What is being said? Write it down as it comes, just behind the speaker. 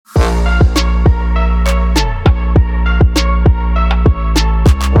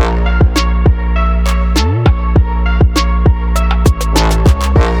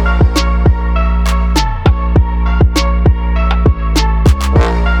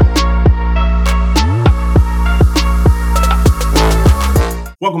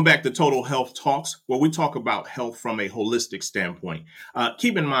Welcome back to Total Health Talks, where we talk about health from a holistic standpoint.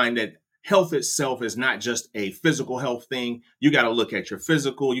 Keep in mind that health itself is not just a physical health thing. You got to look at your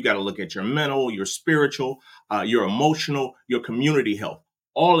physical, you got to look at your mental, your spiritual, your emotional, your community health.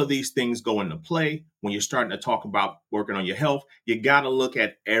 All of these things go into play when you're starting to talk about working on your health. You got to look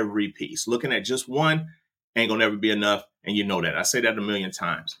at every piece. Looking at just one ain't going to never be enough. And you know that. I say that a million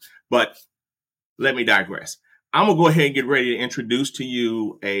times. But let me digress. I'm going to go ahead and get ready to introduce to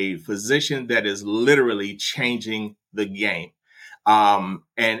you a physician that is literally changing the game.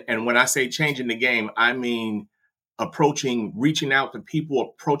 And when I say changing the game, I mean reaching out to people,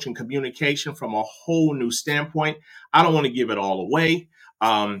 approaching communication from a whole new standpoint. I don't want to give it all away.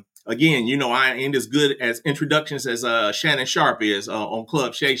 Again, I ain't as good as introductions as Shannon Sharp is on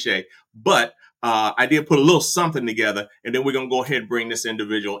Club Shay Shay, but I did put a little something together, and then we're going to go ahead and bring this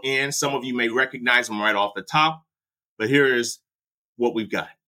individual in. Some of you may recognize him right off the top, but here is what we've got.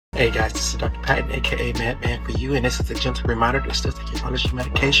 Hey guys, this is Dr. Patton, aka Madman for you, and this is a gentle reminder to still take your allergy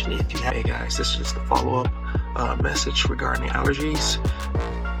medication if you have. Hey guys, this is just a follow-up message regarding allergies.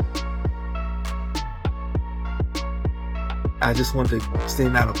 I just wanted to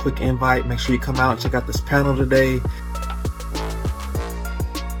send out a quick invite. Make sure you come out and check out this panel today.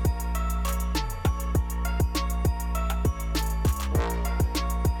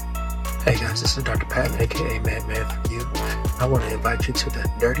 Hey guys, this is Dr. Patton, aka Madman for you. I want to invite you to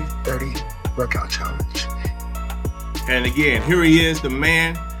the Dirty 30 Workout Challenge. And again, here he is, the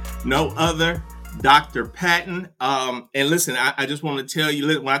man, no other, Dr. Patton. And listen, I just want to tell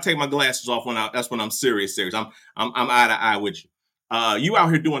you, when I take my glasses off, that's when I'm serious. I'm eye to eye with you. You out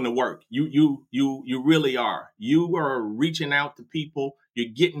here doing the work. You really are. You are reaching out to people. You're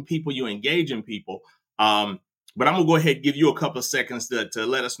getting people. You're engaging people. But I'm gonna go ahead and give you a couple of seconds to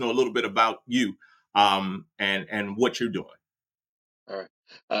let us know a little bit about you and what you're doing. All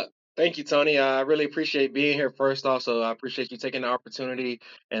right. Thank you, Tony. I really appreciate being here. First off, so I appreciate you taking the opportunity,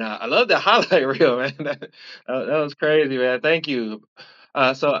 and I love that highlight reel, man. That was crazy, man. Thank you.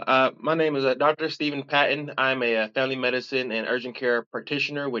 My name is Dr. Steven Patton. I'm a family medicine and urgent care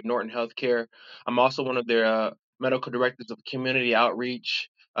practitioner with Norton Healthcare. I'm also one of their medical directors of community outreach.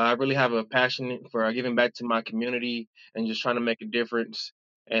 I really have a passion for giving back to my community and just trying to make a difference.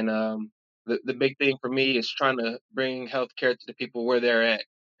 And the big thing for me is trying to bring healthcare to the people where they're at.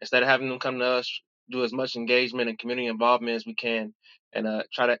 Instead of having them come to us, do as much engagement and community involvement as we can, and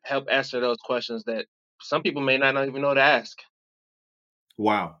try to help answer those questions that some people may not even know to ask.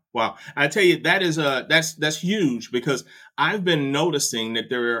 Wow. I tell you, that's huge, because I've been noticing that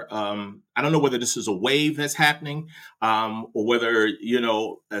I don't know whether this is a wave that's happening, or whether,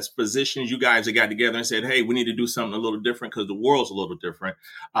 as physicians, you guys have got together and said, hey, we need to do something a little different because the world's a little different.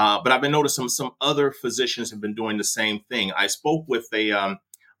 But I've been noticing some other physicians have been doing the same thing. I spoke with a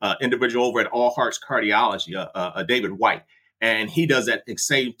individual over at All Hearts Cardiology, David White, and he does that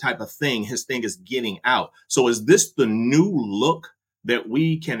same type of thing. His thing is getting out. So is this the new look that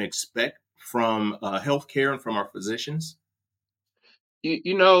we can expect from healthcare and from our physicians?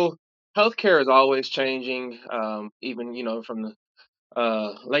 Healthcare is always changing. Even from the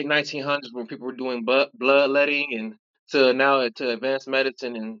late 1900s, when people were doing bloodletting, and to now to advanced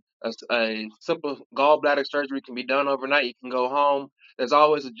medicine, and a simple gallbladder surgery can be done overnight. You can go home. There's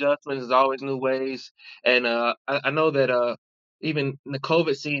always adjustments. There's always new ways, and I know that even the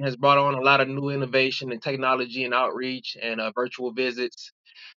COVID scene has brought on a lot of new innovation and technology and outreach and virtual visits.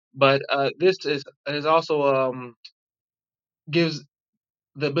 But this is also gives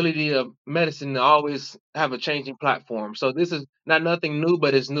the ability of medicine to always have a changing platform. So this is not nothing new,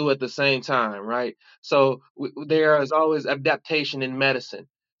 but it's new at the same time, right? So there is always adaptation in medicine.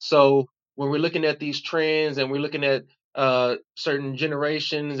 So when we're looking at these trends and we're looking at certain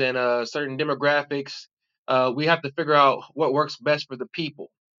generations and certain demographics, we have to figure out what works best for the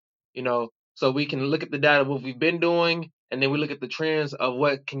people. So we can look at the data of what we've been doing, and then we look at the trends of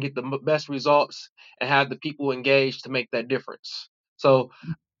what can get the best results and have the people engaged to make that difference. So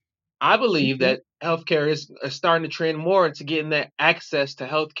I believe that healthcare is starting to trend more into getting that access to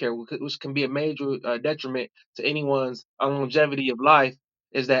healthcare, which can be a major detriment to anyone's longevity of life,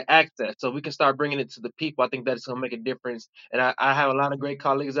 is that access. So we can start bringing it to the people. I think that's going to make a difference. And I have a lot of great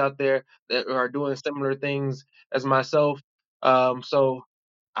colleagues out there that are doing similar things as myself. So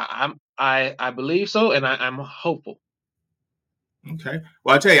I believe so, and I'm hopeful. Okay.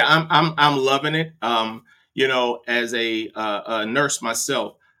 Well, I tell you, I'm loving it. As a nurse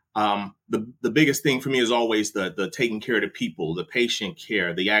myself, the biggest thing for me is always the taking care of the people, the patient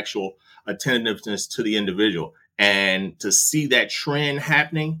care, the actual attentiveness to the individual, and to see that trend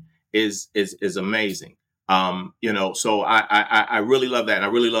happening is amazing. So I really love that. And I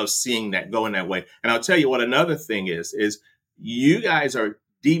really love seeing that going that way. And I'll tell you what another thing is you guys are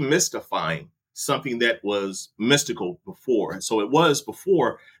demystifying something that was mystical before. And so it was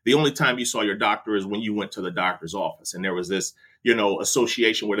before, the only time you saw your doctor is when you went to the doctor's office, and there was this,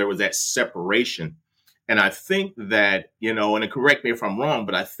 association where there was that separation. And I think that, and correct me if I'm wrong,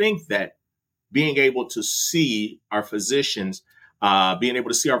 but I think that being able to see our physicians, being able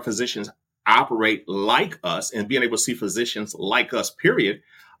to see our physicians operate like us, and being able to see physicians like us, period,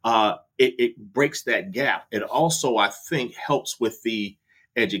 it breaks that gap. It also, I think, helps with the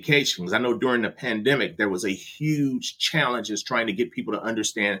education. Because I know during the pandemic, there was a huge challenges trying to get people to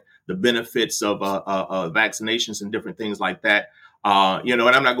understand the benefits of vaccinations and different things like that. And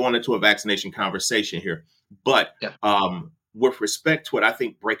I'm not going into a vaccination conversation here, but Yeah. With respect to it, I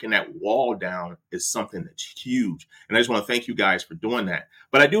think breaking that wall down is something that's huge. And I just want to thank you guys for doing that.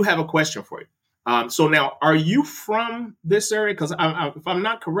 But I do have a question for you. So now, are you from this area? Because if I'm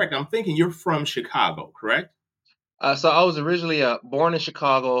not correct, I'm thinking you're from Chicago, correct? So I was originally born in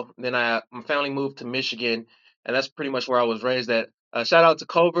Chicago. Then my family moved to Michigan, and that's pretty much where I was raised at. Shout out to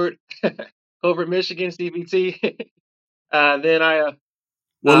Covert, Covert, Michigan, CBT. Then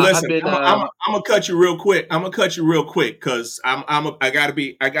Well, I've listen, been I'm gonna cut you real quick. I'm gonna cut you real quick because I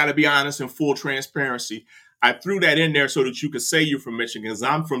gotta be honest and full transparency. I threw that in there so that you could say you're from Michigan, because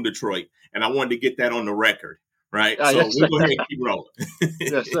I'm from Detroit, and I wanted to get that on the record, right? So yes, we'll go ahead and keep rolling.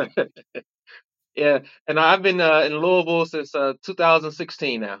 yes, sir. Yeah, and I've been in Louisville since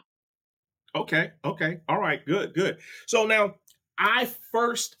 2016 now. Okay. Okay. All right. Good. Good. So now, I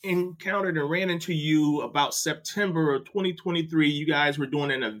first encountered and ran into you about September of 2023. You guys were doing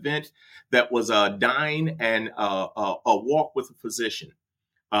an event that was a dine and a walk with a physician.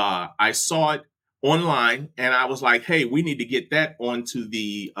 I saw it online, and I was like, hey, we need to get that onto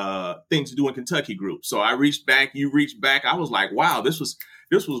the things to do in Kentucky group. So I reached back, you reached back. I was like, wow, this was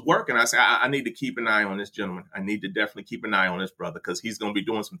working. I said, I need to keep an eye on this gentleman. I need to definitely keep an eye on this brother, because he's going to be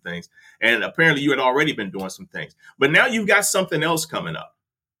doing some things. And apparently you had already been doing some things. But now you've got something else coming up.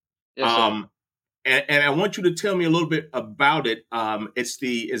 Yes, sir. Um, and I want you to tell me a little bit about it. Is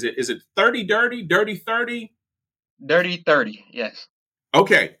it 30 Dirty, Dirty 30? Dirty 30. Yes.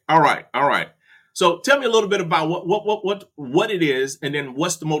 Okay. All right. All right. So tell me a little bit about what it is, and then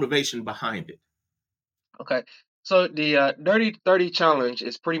what's the motivation behind it. Okay. So the Dirty 30 challenge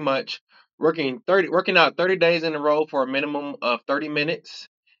is pretty much working out 30 days in a row for a minimum of 30 minutes,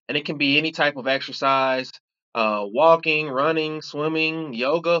 and it can be any type of exercise, walking, running, swimming,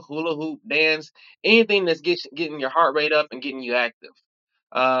 yoga, hula hoop, dance, anything that's getting your heart rate up and getting you active.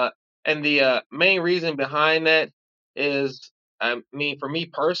 Uh, and the main reason behind that is, I mean, for me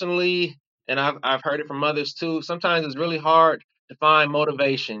personally, and I've heard it from others too. Sometimes it's really hard to find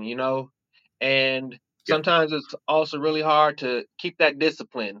motivation, and Yeah. sometimes it's also really hard to keep that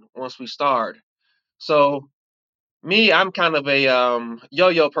discipline once we start. So me, I'm kind of a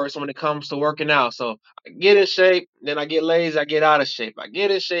yo-yo person when it comes to working out. So I get in shape, then I get lazy, I get out of shape. I get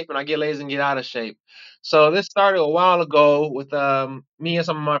in shape and I get lazy and get out of shape. So this started a while ago with me and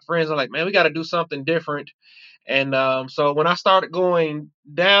some of my friends are like, man, we got to do something different. And so when I started going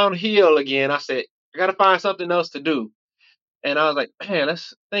downhill again, I said, I got to find something else to do. And I was like, man,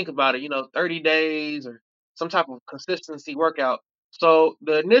 let's think about it, 30 days or some type of consistency workout. So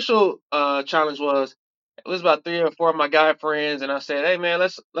the initial challenge was, it was about three or four of my guy friends, and I said, hey man,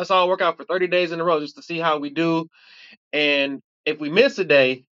 let's all work out for 30 days in a row just to see how we do. And if we miss a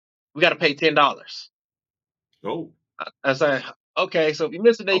day, we got to pay $10. Oh, I said, okay, so if you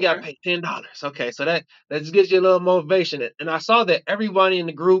miss a day, you got to okay. pay $10. Okay, so that just gives you a little motivation. And I saw that everybody in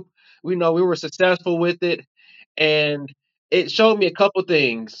the group, we were successful with it, and it showed me a couple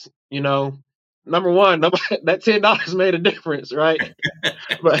things. Number one, that $10 made a difference, right?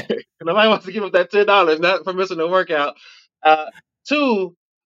 But nobody wants to give up that $10, not for missing a workout. Uh, Two,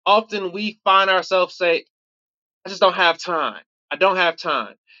 often we find ourselves say, I just don't have time. I don't have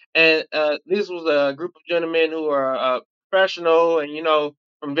time. And this was a group of gentlemen who are professional and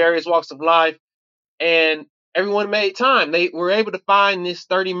from various walks of life, and everyone made time. They were able to find this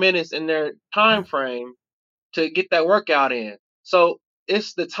 30 minutes in their time frame to get that workout in. So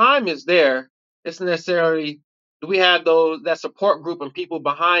it's the time is there. It's necessarily, do we have that support group and people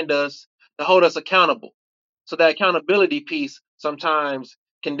behind us to hold us accountable? So that accountability piece sometimes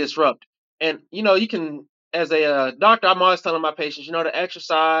can disrupt. And you can, as a doctor, I'm always telling my patients, to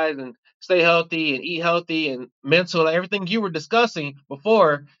exercise and stay healthy and eat healthy and mental, everything you were discussing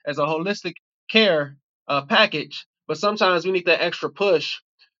before as a holistic care package. But sometimes we need that extra push.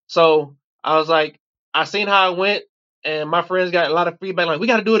 So I was like, I seen how it went, and my friends got a lot of feedback like, we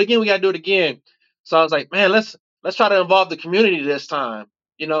got to do it again. We got to do it again. So I was like, man, let's try to involve the community this time.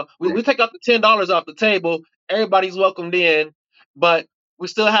 We Right. take out the $10 off the table. Everybody's welcomed in, but we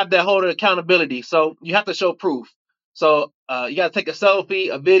still have that whole accountability. So you have to show proof. So you got to take a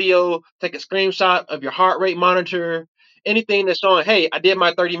selfie, a video, take a screenshot of your heart rate monitor, anything that's showing, hey, I did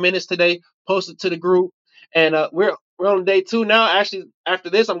my 30 minutes today. Post it to the group, and we're on day 2 now. Actually, after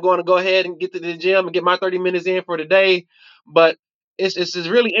this, I'm going to go ahead and get to the gym and get my 30 minutes in for the day. But it's just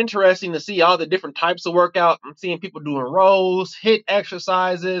really interesting to see all the different types of workout. I'm seeing people doing rows, hit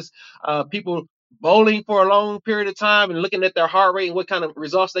exercises, people bowling for a long period of time and looking at their heart rate and what kind of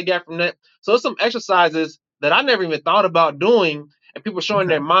results they got from that. So it's some exercises that I never even thought about doing, and people showing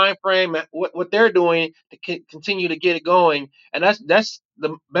Okay. their mind frame, what they're doing to continue to get it going, and that's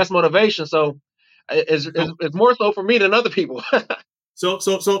the best motivation. So So it's more so for me than other people. so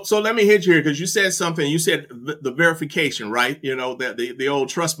let me hit you here because you said something. You said the verification, right? You know, that the old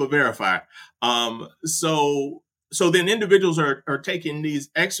trust but verify. So then individuals are taking these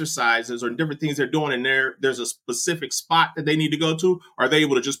exercises or different things they're doing, and there's a specific spot that they need to go to. Are they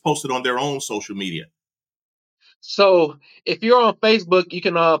able to just post it on their own social media? So if you're on Facebook, you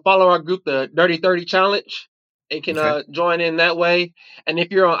can follow our group, the Dirty 30 Challenge. You can Okay. join in that way. And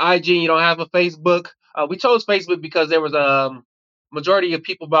if you're on IG and you don't have a Facebook, we chose Facebook because there was a majority of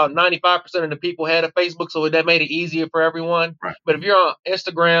people, about 95% of the people had a Facebook, so that made it easier for everyone. Right. But if you're on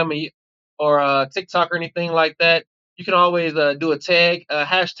Instagram or TikTok or anything like that, you can always do a tag,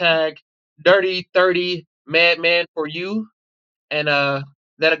 hashtag Dirty 30 Madman for you, and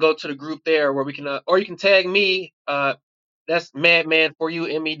that'll go to the group there where we can, or you can tag me. That's Madman for you,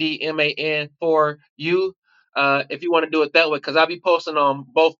 MEDMAN for you. If you want to do it that way, because I'll be posting on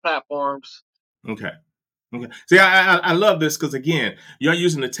both platforms. Okay. Okay. See, I love this because again, you're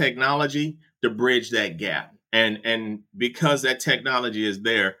using the technology to bridge that gap, and because that technology is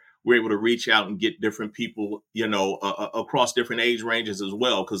there, we're able to reach out and get different people, you know, across different age ranges as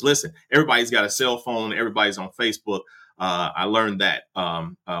well. Because listen, everybody's got a cell phone, everybody's on Facebook. I learned that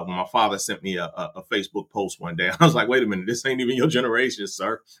when my father sent me a Facebook post one day. I was like, wait a minute, this ain't even your generation,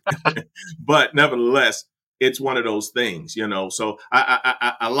 sir. But nevertheless, it's one of those things, you know. So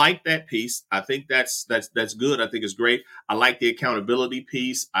I like that piece. I think that's good. I think it's great. I like the accountability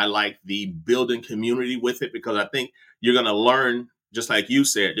piece. I like the building community with it because I think you're going to learn, just like you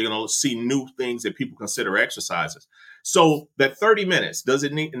said, you're going to see new things that people consider exercises. So that 30 minutes, does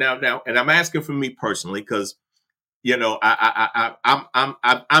it need now? And I'm asking for me personally because you know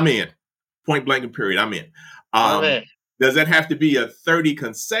I'm in point blank and period. I'm in. My Um, man. does that have to be a 30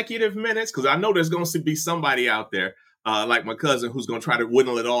 consecutive minutes? Because I know there's going to be somebody out there, like my cousin, who's going to try to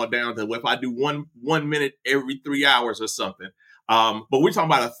whittle it all down to, well, if I do one minute every 3 hours or something. But we're talking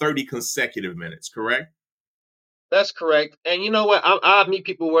about a 30 consecutive minutes, correct? That's correct. And you know what? I meet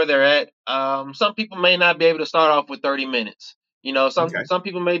people where they're at. Some people may not be able to start off with 30 minutes. Okay. Some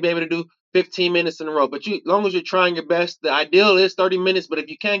people may be able to do 15 minutes in a row. But as long as you're trying your best, the ideal is 30 minutes. But if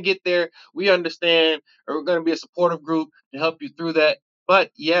you can't get there, we understand, or we're going to be a supportive group to help you through that.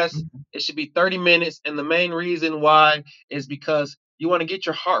 But yes, it should be 30 minutes. And the main reason why is because you want to get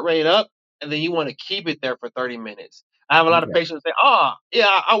your heart rate up, and then you want to keep it there for 30 minutes. I have a lot of Okay. patients say, "Oh,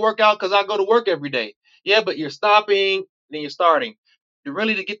 yeah, I work out because I go to work every day." Yeah, but you're stopping, then you're starting.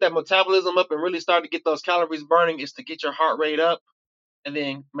 To get that metabolism up and really start to get those calories burning is to get your heart rate up and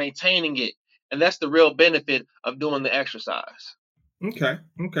then maintaining it. And that's the real benefit of doing the exercise. Okay.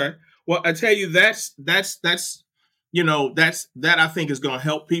 Okay. Well, I tell you, that's you know that I think is going to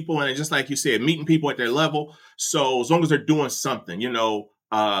help people, and just like you said, meeting people at their level. So as long as they're doing something, you know,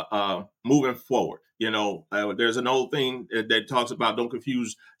 moving forward. You know, there's an old thing that talks about don't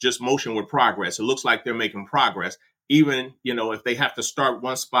confuse just motion with progress. It looks like they're making progress, even you know if they have to start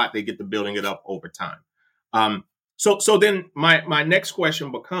one spot, they get to building it up over time. So then my next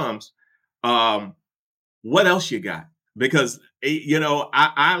question becomes, um, what else you got? Because you know,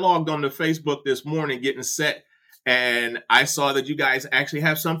 I logged on to Facebook this morning getting set, and I saw that you guys actually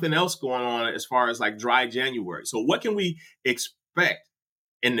have something else going on as far as like dry January. So what can we expect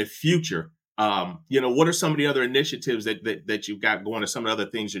in the future? You know, what are some of the other initiatives that you've got going, or some of the other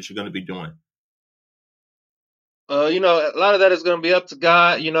things that you're going to be doing? A lot of that is going to be up to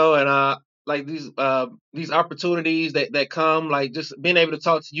God, and like these opportunities that come, like just being able to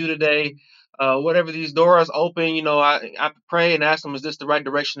talk to you today, whatever these doors open, I pray and ask him, is this the right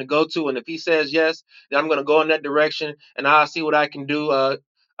direction to go to? And if he says yes, then I'm going to go in that direction, and I'll see what I can do.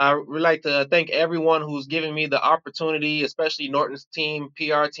 I would like to thank everyone who's given me the opportunity, especially Norton's team,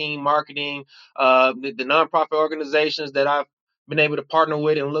 PR team, marketing, the nonprofit organizations that I've been able to partner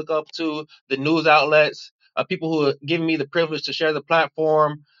with and look up to, the news outlets, people who are giving me the privilege to share the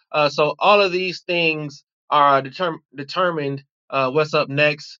platform. So all of these things are determined what's up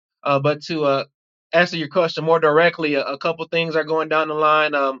next. But to answer your question more directly, a couple things are going down the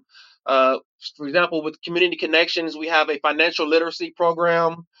line. Uh, for example, with Community Connections, we have a financial literacy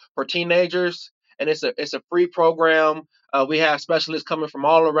program for teenagers, and it's a free program. We have specialists coming from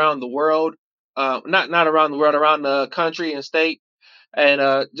all around the world, not around the world, around the country and state,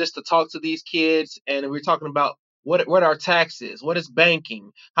 and just to talk to these kids. And we're talking about what are taxes, what is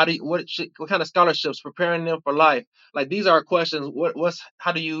banking, what kind of scholarships, preparing them for life. Like these are questions. What's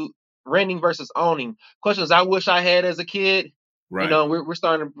how do you renting versus owning? Questions I wish I had as a kid. Right. We're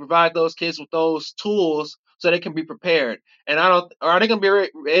starting to provide those kids with those tools so they can be prepared. And I don't, are they going to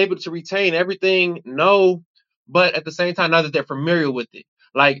be able to retain everything? No, but at the same time, now that they're familiar with it.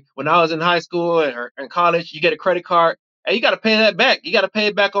 Like when I was in high school or in college, you get a credit card. And you got to pay that back. You got to pay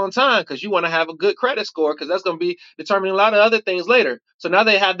it back on time because you want to have a good credit score because that's going to be determining a lot of other things later. So now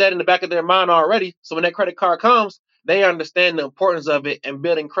they have that in the back of their mind already. So when that credit card comes, they understand the importance of it and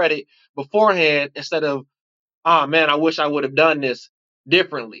building credit beforehand instead of, oh man, I wish I would have done this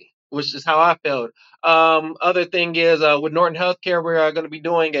differently, which is how I felt. Other thing is with Norton Healthcare, we're going to be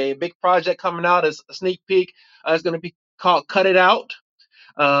doing a big project coming out as a sneak peek. It's going to be called Cut It Out.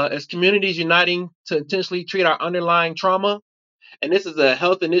 As communities uniting to intentionally treat our underlying trauma, and this is a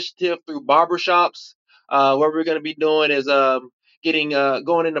health initiative through barbershops. What we're going to be doing is getting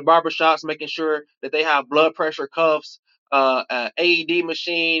going into barbershops, making sure that they have blood pressure cuffs, AED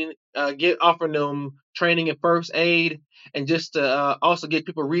machine, get offering them training in first aid, and just to also get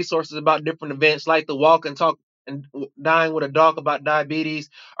people resources about different events like the walk and talk and dying with a dog about diabetes.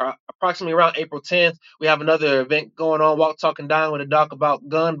 Approximately around April 10th, we have another event going on, walk, talk, and dying with a dog about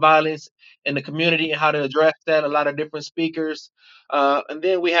gun violence in the community and how to address that. A lot of different speakers. And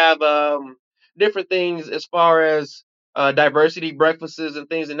then we have different things as far as diversity breakfasts and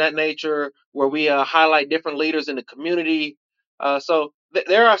things in that nature, where we highlight different leaders in the community.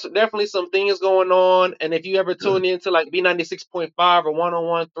 There are definitely some things going on. And if you ever tune Good. into like B96.5 or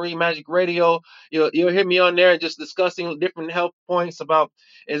 101.3 Magic Radio, you'll hear me on there just discussing different health points about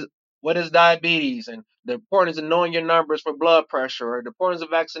is what is diabetes and the importance of knowing your numbers for blood pressure, or the importance of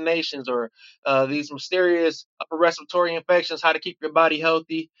vaccinations, or these mysterious upper respiratory infections, how to keep your body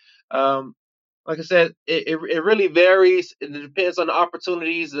healthy. Um, like I said, it really varies. It depends on the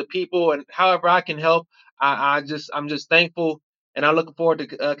opportunities, the people, and however I can help. I'm just thankful, and I'm looking forward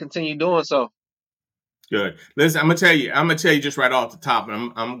to continue doing so. Good. Listen, I'm gonna tell you just right off the top, and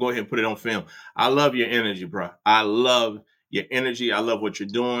I'm gonna go ahead and put it on film. I love your energy, bro. I love your energy. I love what you're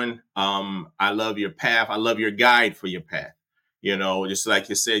doing. I love your path. I love your guide for your path. Just like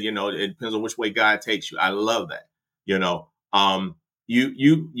you said, it depends on which way God takes you. I love that. You know,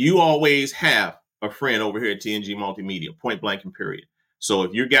 you always have a friend over here at TNG Multimedia, point blank and period. So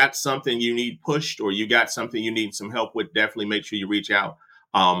if you got something you need pushed or you got something you need some help with, definitely make sure you reach out.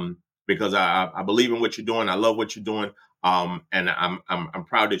 Because I believe in what you're doing. I love what you're doing. And I'm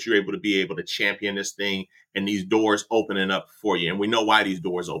proud that you're able to champion this thing and these doors opening up for you. And we know why these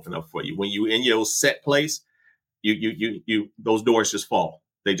doors open up for you. When you in your set place, you those doors just fall.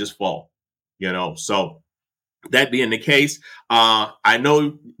 They just fall. So that being the case, I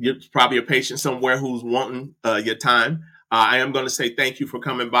know you're probably a patient somewhere who's wanting your time. I am going to say thank you for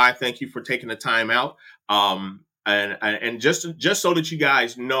coming by. Thank you for taking the time out. And just so that you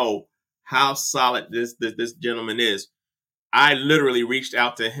guys know how solid this gentleman is, I literally reached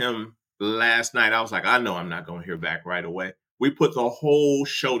out to him last night. I was like, I know I'm not going to hear back right away. We put the whole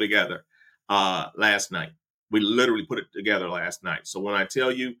show together last night. We literally put it together last night. So when I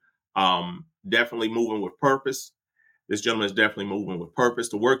tell you, definitely moving with purpose. This gentleman is definitely moving with purpose.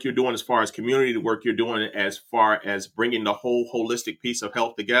 The work you're doing as far as community, the work you're doing as far as bringing the whole holistic piece of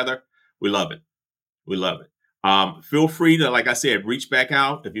health together, we love it. We love it. Feel free to, like I said, reach back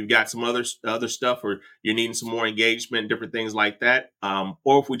out if you've got some other stuff or you're needing some more engagement, different things like that.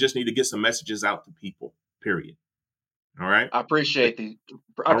 Or if we just need to get some messages out to people, period. All right. I appreciate the,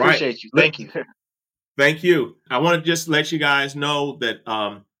 I All right. appreciate you. Thank you. Thank you. I want to just let you guys know that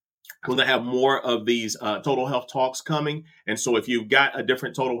we're going to have more of these total health talks coming. And so if you've got a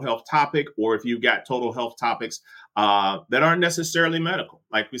different total health topic, or if you've got total health topics that aren't necessarily medical,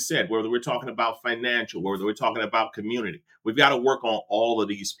 like we said, whether we're talking about financial, whether we're talking about community, we've got to work on all of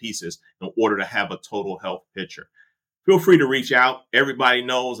these pieces in order to have a total health picture. Feel free to reach out. Everybody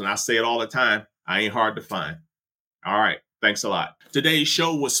knows, and I say it all the time, I ain't hard to find. All right. Thanks a lot. Today's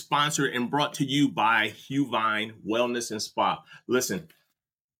show was sponsored and brought to you by Huvine Wellness and Spa. Listen,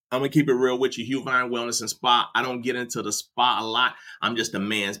 I'm gonna keep it real with you. Huvine Wellness and Spa. I don't get into the spa a lot. I'm just a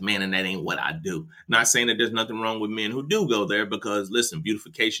man's man, and that ain't what I do. Not saying that there's nothing wrong with men who do go there, because listen,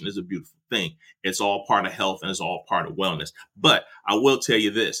 beautification is a beautiful thing. It's all part of health and it's all part of wellness. But I will tell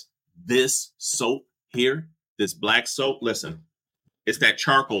you this: this soap here, this black soap. Listen, it's that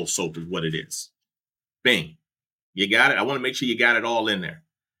charcoal soap, is what it is. Bing, you got it. I want to make sure you got it all in there.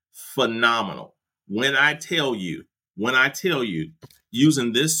 Phenomenal. When I tell you,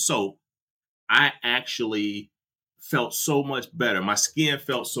 using this soap, I actually felt so much better. My skin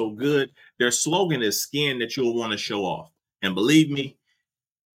felt so good. Their slogan is skin that you'll want to show off. And believe me,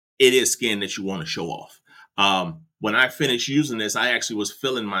 it is skin that you want to show off. When I finished using this, I actually was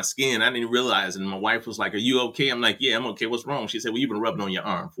feeling my skin. I didn't realize, and my wife was like, "Are you okay?" I'm like, "Yeah, I'm okay. What's wrong?" She said, "Well, you've been rubbing on your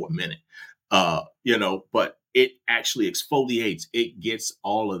arm for a minute." But it actually exfoliates. It gets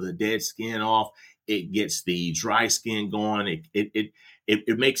all of the dead skin off. It gets the dry skin going.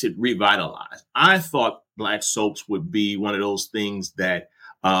 It makes it revitalize. I thought black soaps would be one of those things that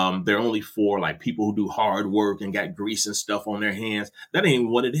they're only for like people who do hard work and got grease and stuff on their hands. That ain't even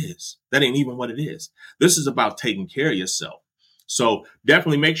what it is. That ain't even what it is. This is about taking care of yourself. So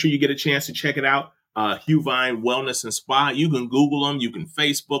definitely make sure you get a chance to check it out. Huvine Wellness and Spa. You can Google them, you can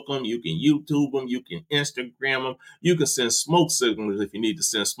Facebook them, you can YouTube them, you can Instagram them. You can send smoke signals if you need to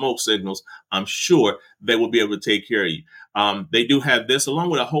send smoke signals. I'm sure they will be able to take care of you. They do have this along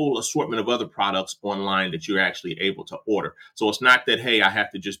with a whole assortment of other products online that you're actually able to order. So it's not that, hey, I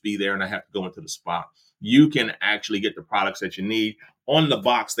have to just be there and I have to go into the spa. You can actually get the products that you need. On the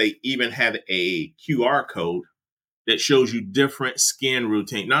box, they even have a QR code that shows you different skin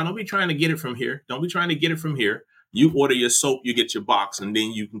routine. Now, don't be trying to get it from here. Don't be trying to get it from here. You order your soap, you get your box, and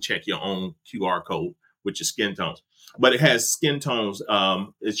then you can check your own QR code with your skin tones. But it has skin tones.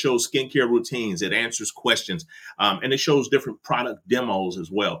 It shows skincare routines. It answers questions. And it shows different product demos as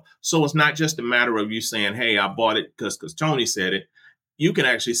well. So it's not just a matter of you saying, hey, I bought it because Tony said it. You can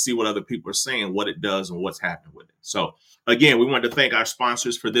actually see what other people are saying, what it does, and what's happening with it. So again, we want to thank our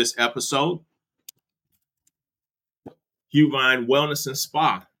sponsors for this episode. Huvine Wellness and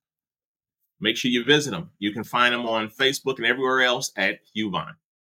Spa. Make sure you visit them. You can find them on Facebook and everywhere else at Huvine.